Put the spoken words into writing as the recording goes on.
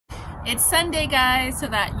It's Sunday, guys, so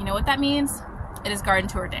that, you know what that means? It is garden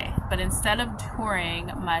tour day. But instead of touring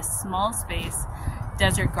my small space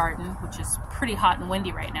desert garden, which is pretty hot and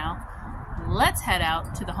windy right now, let's head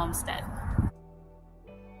out to the homestead.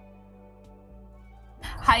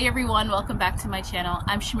 Hi everyone, welcome back to my channel.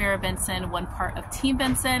 I'm Shamira Benson, one part of Team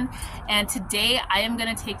Benson, and today I am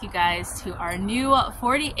going to take you guys to our new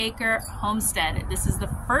 40-acre homestead. This is the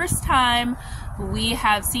first time we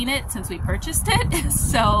have seen it since we purchased it,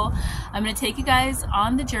 so I'm going to take you guys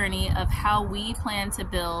on the journey of how we plan to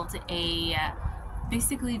build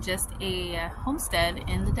basically just a homestead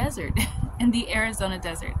in the desert, in the Arizona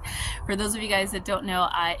desert. For those of you guys that don't know,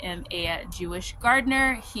 I am a Jewish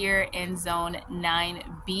gardener here in Zone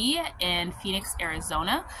 9B in Phoenix,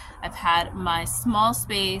 Arizona. I've had my small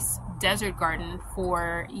space desert garden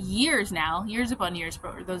for years now, years upon years,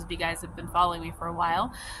 for those of you guys that have been following me for a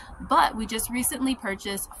while. But we just recently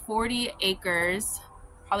purchased 40 acres,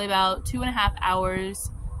 probably about 2.5 hours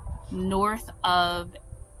north of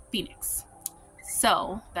Phoenix.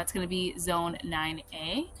 So that's going to be Zone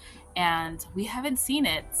 9A, and we haven't seen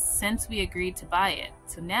it since we agreed to buy it.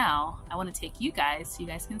 So now I want to take you guys so you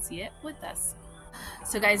guys can see it with us.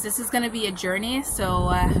 So guys, this is going to be a journey, so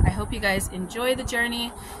I hope you guys enjoy the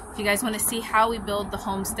journey. If you guys want to see how we build the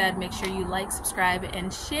homestead, make sure you like, subscribe,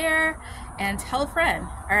 and share, and tell a friend.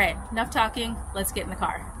 All right, enough talking, let's get in the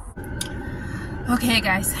car. Okay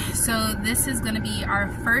guys, so this is going to be our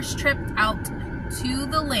first trip out to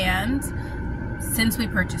the land since we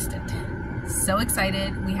purchased it. So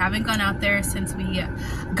excited. We haven't gone out there since we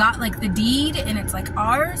got like the deed and it's like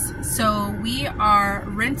ours. So we are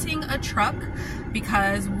renting a truck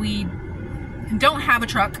because we don't have a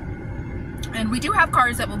truck, and we do have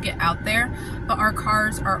cars that will get out there, but our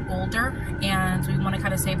cars are older and we want to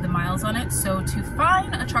kind of save the miles on it. So to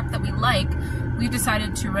find a truck that we like, we've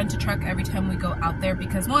decided to rent a truck every time we go out there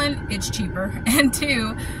because one, it's cheaper, and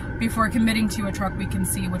two, before committing to a truck, we can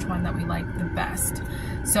see which one that we like the best.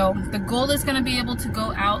 So the goal is going to be able to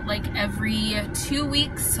go out like every 2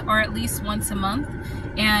 weeks or at least once a month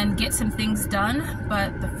and get some things done.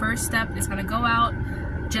 But the first step is going to go out,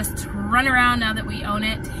 just run around now that we own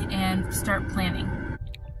it, and start planning.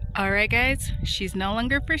 All right guys, she's no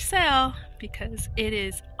longer for sale because it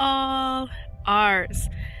is all ours.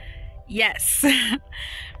 Yes,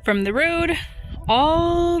 from the road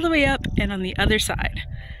all the way up and on the other side.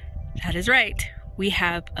 That is right, we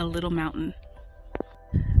have a little mountain.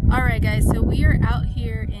 All right guys, so we are out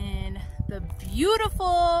here in the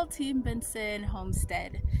beautiful Team Benson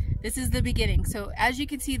homestead. This is the beginning. So as you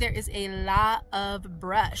can see, there is a lot of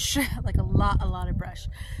brush, like a lot of brush.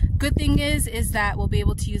 Good thing is that we'll be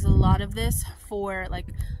able to use a lot of this for like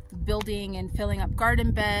building and filling up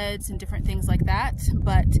garden beds and different things like that.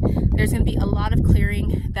 But there's gonna be a lot of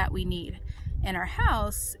clearing that we need. And our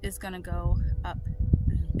house is gonna go up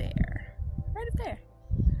there, right up there.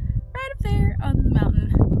 Right up there on the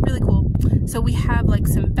mountain. Really cool. So we have like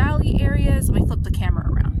some valley areas. Let me flip the camera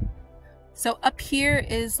around. So up here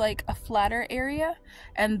is like a flatter area,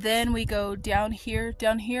 and then we go down here.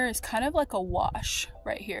 Down here is kind of like a wash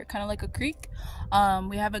right here, kind of like a creek.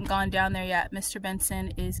 We haven't gone down there yet. Mr.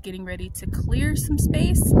 Benson is getting ready to clear some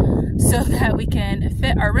space so that we can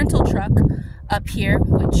fit our rental truck up here,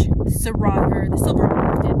 which the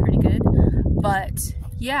Silverado did pretty good. But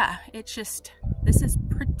yeah, it's just, this is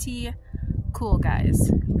pretty cool, guys.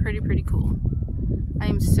 Pretty cool. I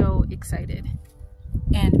am so excited.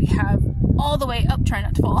 And we have all the way up, try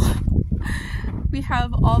not to fall. We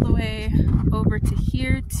have all the way over to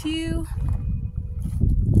here too.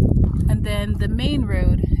 And then the main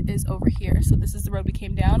road is over here. So this is the road we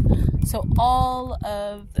came down. So all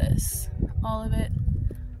of this, all of it,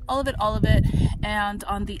 and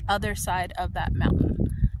on the other side of that mountain.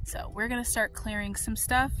 So we're gonna start clearing some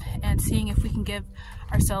stuff and seeing if we can give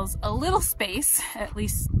ourselves a little space, at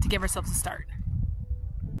least to give ourselves a start.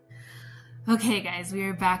 Okay guys, we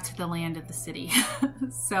are back to the land of the city.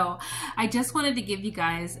 So I just wanted to give you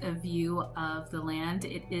guys a view of the land.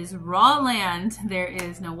 It is raw land. There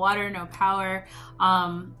is no water, no power.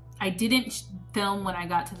 I didn't film when I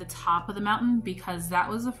got to the top of the mountain because that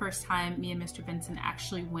was the first time me and Mr. Benson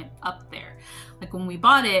actually went up there. Like when we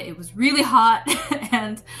bought it, it was really hot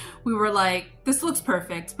and we were like, this looks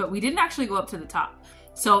perfect, but we didn't actually go up to the top.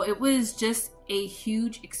 So it was just a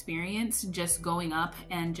huge experience just going up,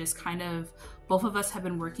 and just kind of, both of us have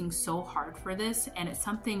been working so hard for this, and it's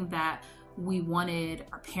something that we wanted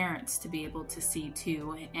our parents to be able to see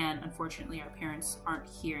too, and unfortunately our parents aren't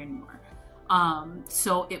here anymore.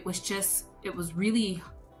 So it was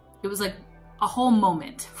like a whole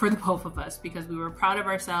moment for the both of us because we were proud of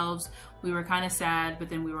ourselves, we were kind of sad, but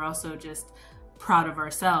then we were also just proud of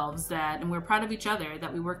ourselves and we're proud of each other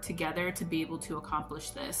that we work together to be able to accomplish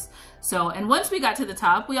this. So, and once we got to the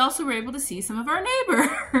top, we also were able to see some of our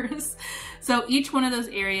neighbors. So each one of those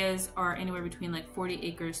areas are anywhere between like 40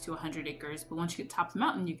 acres to 100 acres. But once you get to the top of the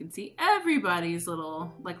mountain, you can see everybody's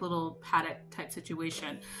little paddock type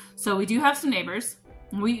situation. So we do have some neighbors.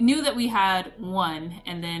 We knew that we had one,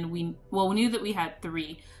 and then we knew that we had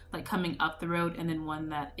three, like coming up the road, and then one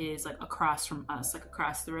that is like across from us, like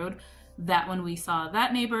across the road. That one we saw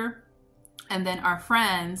that neighbor, and then our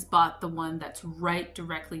friends bought the one that's right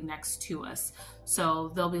directly next to us.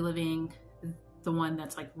 So they'll be living the one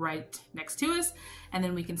that's like right next to us, and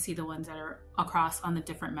then we can see the ones that are across on the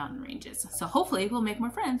different mountain ranges. So hopefully we'll make more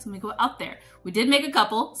friends when we go out there. We did make a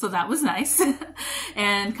couple, so that was nice.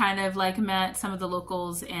 And kind of like met some of the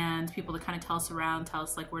locals and people to kind of tell us around, tell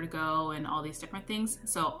us like where to go and all these different things.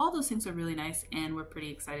 So all those things are really nice, and we're pretty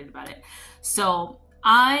excited about it. So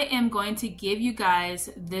I am going to give you guys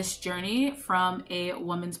this journey from a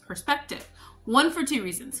woman's perspective. One, for two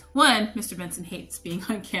reasons. One, Mr. Benson hates being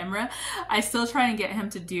on camera. I still try and get him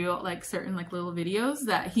to do like certain like little videos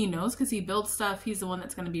that he knows, because he builds stuff. He's the one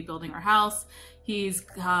that's going to be building our house. He's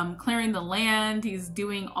clearing the land. He's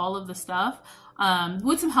doing all of the stuff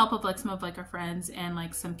with some help of like some of like our friends and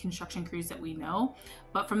like some construction crews that we know.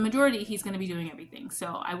 But for majority, he's going to be doing everything.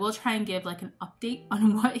 So I will try and give like an update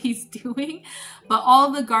on what he's doing. But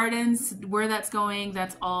all the gardens, where that's going,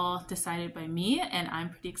 that's all decided by me. And I'm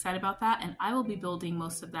pretty excited about that. And I will be building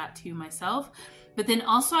most of that too myself. But then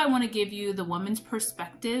also I want to give you the woman's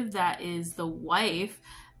perspective that is the wife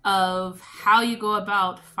of how you go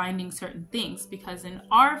about finding certain things. Because in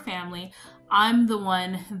our family, I'm the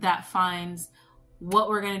one that finds what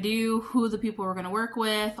we're going to do, who the people we're going to work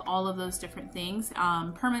with, all of those different things,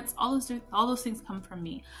 permits, all those things come from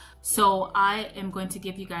me. So I am going to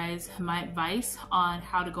give you guys my advice on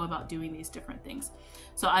how to go about doing these different things.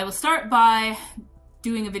 So I will start by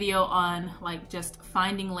doing a video on like just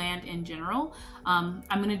finding land in general. I'm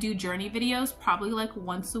going to do journey videos probably like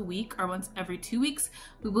once a week or once every 2 weeks.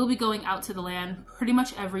 We will be going out to the land pretty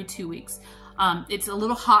much every 2 weeks. It's a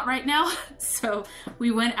little hot right now, so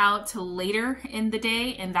we went out to later in the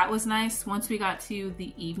day, and that was nice. Once we got to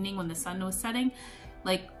the evening when the sun was setting,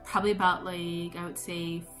 like probably about like, I would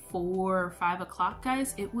say 4 or 5 o'clock,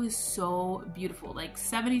 guys, it was so beautiful. Like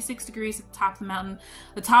 76 degrees at the top of the mountain.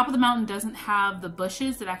 The top of the mountain doesn't have the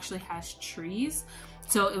bushes, it actually has trees.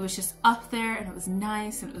 So it was just up there, and it was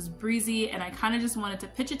nice, and it was breezy, and I kind of just wanted to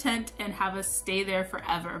pitch a tent and have us stay there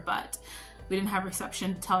forever, but we didn't have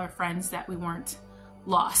reception to tell our friends that we weren't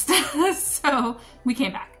lost. So we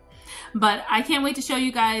came back. But I can't wait to show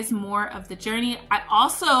you guys more of the journey. I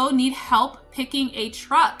also need help picking a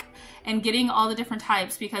truck and getting all the different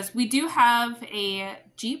types, because we do have a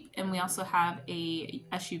Jeep and we also have a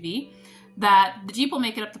SUV. That the Jeep will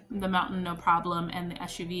make it up the mountain no problem, and the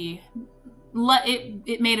SUV,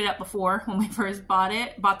 it made it up before when we first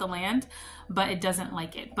bought the land, but it doesn't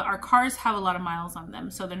like it. But our cars have a lot of miles on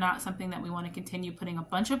them, so they're not something that we want to continue putting a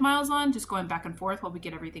bunch of miles on, just going back and forth while we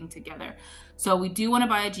get everything together. So we do want to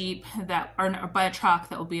buy a Jeep or buy a truck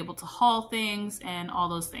that will be able to haul things and all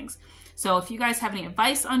those things. So if you guys have any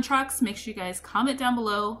advice on trucks, make sure you guys comment down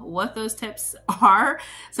below what those tips are,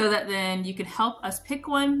 so that then you can help us pick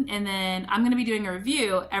one. And then I'm going to be doing a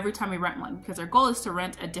review every time we rent one, because our goal is to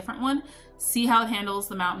rent a different one, see how it handles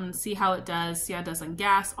the mountain, see how it does on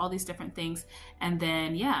gas, all these different things. And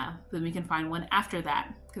then, yeah, then we can find one after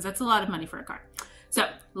that, because that's a lot of money for a car. So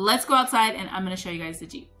let's go outside and I'm going to show you guys the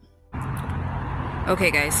Jeep.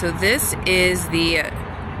 Okay guys, so this is the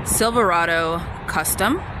Silverado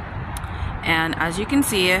Custom. And as you can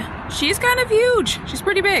see, she's kind of huge. She's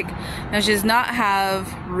pretty big. Now, she does not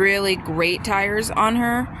have really great tires on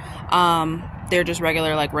her. They're just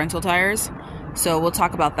regular like rental tires. So we'll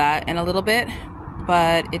talk about that in a little bit.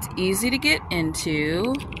 But it's easy to get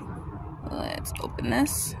into. Let's open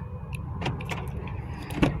this.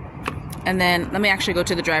 And then let me actually go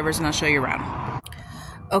to the drivers and I'll show you around.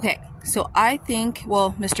 Okay, so I think,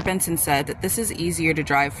 well, Mr. Benson said that this is easier to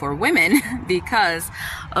drive for women because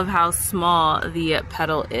of how small the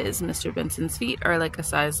pedal is. Mr. Benson's feet are like a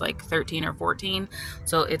size like 13 or 14,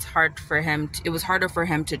 so it's hard for him it was harder for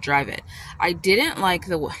him to drive it. I didn't like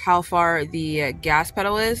how far the gas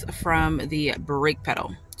pedal is from the brake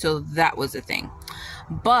pedal, so that was a thing.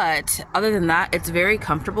 But other than that, it's very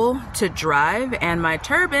comfortable to drive, and my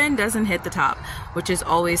turbine doesn't hit the top, which is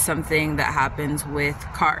always something that happens with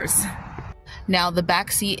cars. Now the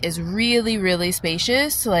back seat is really, really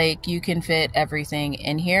spacious. Like, you can fit everything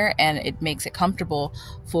in here, and it makes it comfortable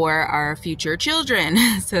for our future children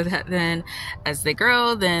so that then as they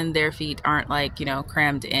grow, then their feet aren't like, you know,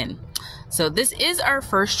 crammed in. So this is our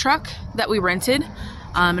first truck that we rented.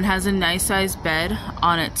 It has a nice sized bed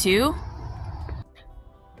on it too.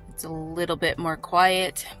 It's a little bit more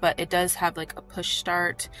quiet, but it does have like a push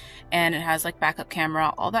start, and it has like backup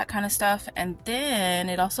camera, all that kind of stuff. And then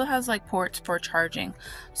it also has like ports for charging.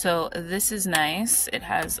 So this is nice. It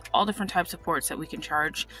has all different types of ports that we can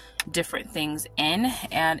charge different things in,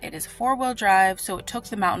 and it is 4-wheel drive, so it took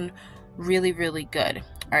the mountain really, really good.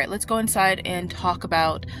 All right, let's go inside and talk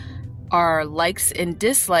about our likes and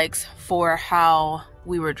dislikes for how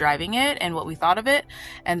we were driving it and what we thought of it,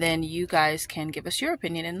 and then you guys can give us your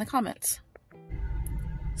opinion in the comments.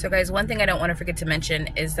 So guys, one thing I don't want to forget to mention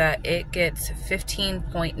is that it gets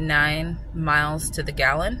 15.9 miles to the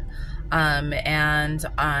gallon, and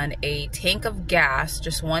on a tank of gas,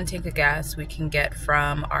 just one tank of gas, we can get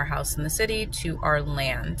from our house in the city to our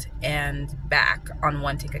land and back on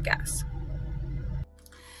one tank of gas.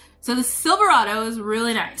 So the Silverado is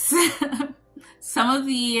really nice. Some of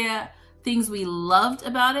the things we loved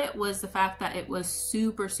about it was the fact that it was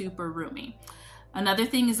super, super roomy. Another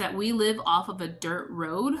thing is that we live off of a dirt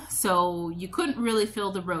road, so you couldn't really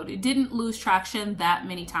feel the road. It didn't lose traction that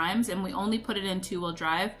many times, and we only put it in 2-wheel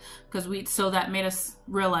drive so that made us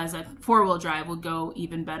realize that 4-wheel drive would go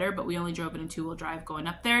even better, but we only drove it in 2-wheel drive going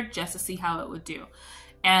up there just to see how it would do.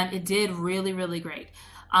 And it did really, really great.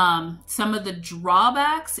 Some of the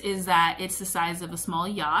drawbacks is that it's the size of a small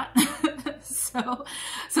yacht.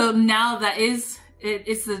 so now that is,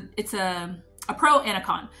 it's a pro and a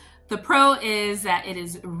con. The pro is that it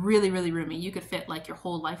is really, really roomy. You could fit like your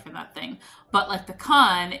whole life in that thing. But like the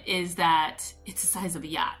con is that it's the size of a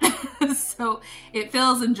yacht. So it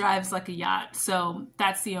feels and drives like a yacht. So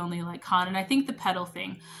that's the only like con. And I think the pedal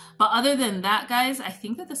thing. But other than that, guys, I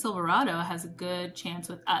think that the Silverado has a good chance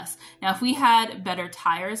with us. Now, if we had better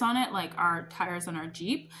tires on it, like our tires on our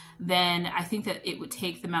Jeep, then I think that it would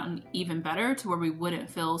take the mountain even better to where we wouldn't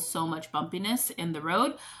feel so much bumpiness in the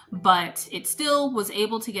road. But it still was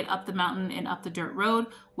able to get up the mountain and up the dirt road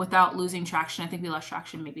without losing traction. I think we lost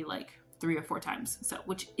traction maybe like 3 or 4 times, so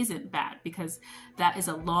which isn't bad because that is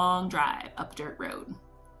a long drive up dirt road.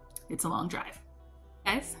 It's a long drive.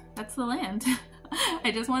 Guys, that's the land.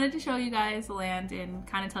 I just wanted to show you guys the land and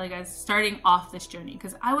kind of tell you guys starting off this journey,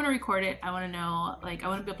 because I want to record it. I want to know, like, I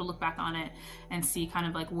want to be able to look back on it and see kind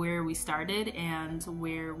of like where we started and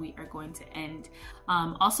where we are going to end.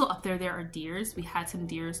 Also up there are deers. We had some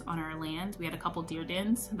deers on our land. We had a couple deer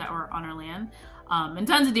dens that were on our land. And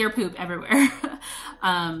tons of deer poop everywhere.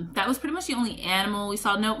 That was pretty much the only animal we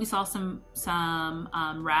saw. No, we saw some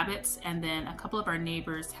rabbits, and then a couple of our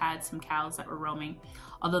neighbors had some cows that were roaming,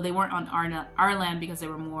 although they weren't on our land because they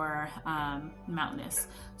were more mountainous.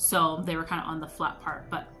 So they were kind of on the flat part,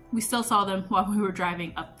 but we still saw them while we were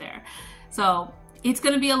driving up there. So it's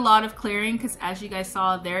going to be a lot of clearing because, as you guys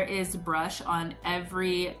saw, there is brush on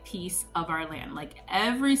every piece of our land. Like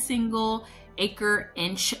every single acre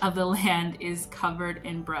inch of the land is covered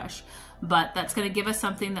in brush, but that's going to give us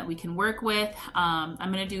something that we can work with. I'm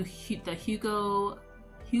going to do the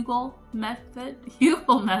Hugel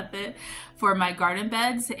method for my garden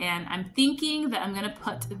beds, and I'm thinking that I'm going to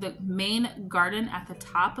put the main garden at the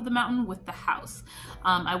top of the mountain with the house.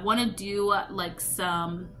 I want to do like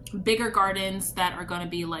some bigger gardens that are going to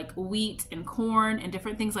be like wheat and corn and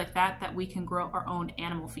different things like that that we can grow our own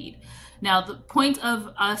animal feed. Now, the point of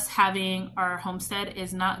us having our homestead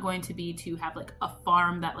is not going to be to have like a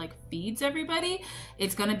farm that like feeds everybody.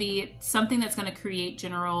 It's going to be something that's going to create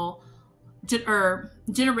generational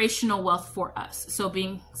wealth for us. So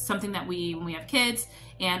being something that when we have kids,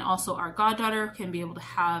 and also our goddaughter can be able to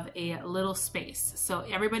have a little space. So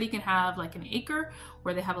everybody can have like an acre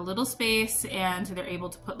where they have a little space and they're able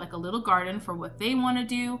to put like a little garden for what they want to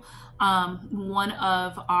do. One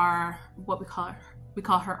of our, we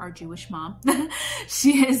call her our Jewish mom.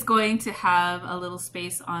 She is going to have a little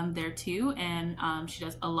space on there too, and she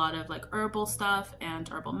does a lot of like herbal stuff and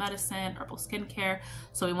herbal medicine, herbal skincare.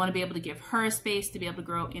 So we want to be able to give her a space to be able to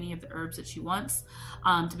grow any of the herbs that she wants,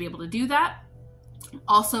 to be able to do that.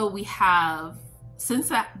 Also, we have, since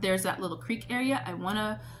there's that little creek area, I want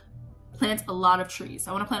to plant a lot of trees.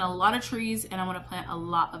 I want to plant a lot of trees, and I want to plant a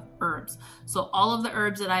lot of herbs. So all of the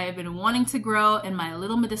herbs that I have been wanting to grow in my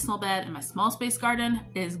little medicinal bed in my small space garden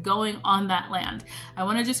is going on that land. I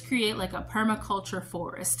want to just create like a permaculture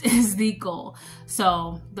forest is the goal.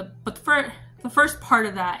 So the first part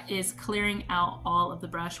of that is clearing out all of the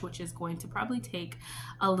brush, which is going to probably take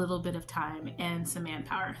a little bit of time and some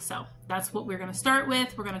manpower. So that's what we're going to start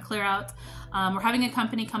with. We're going to clear out. We're having a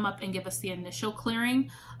company come up and give us the initial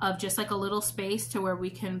clearing of just like a little space to where we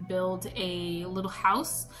can build a little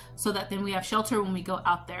house so that then we have shelter when we go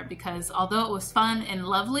out there, because although it was fun and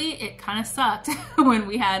lovely, it kind of sucked when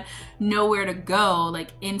we had nowhere to go, like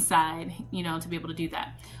inside, you know, to be able to do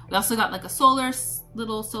that. We also got like a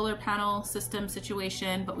little solar panel system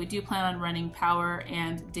situation, but we do plan on running power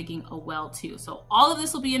and digging a well too. So all of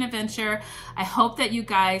this will be an adventure. I hope that you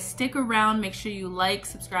guys stick around. Make sure you like,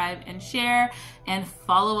 subscribe, and share, and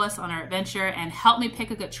follow us on our adventure, and help me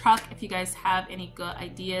pick a good truck if you guys have any good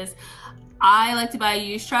ideas. I like to buy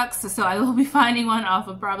used trucks, so I will be finding one off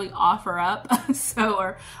of probably OfferUp, so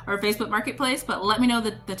or Facebook Marketplace. But let me know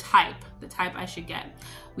the type I should get.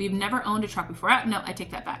 We've never owned a truck before. No, I take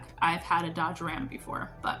that back. I've had a Dodge Ram before,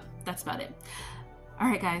 but that's about it. All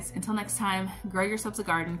right, guys. Until next time, grow yourselves a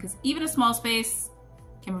garden, because even a small space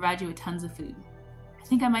can provide you with tons of food. I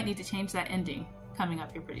think I might need to change that ending coming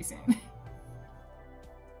up here pretty soon.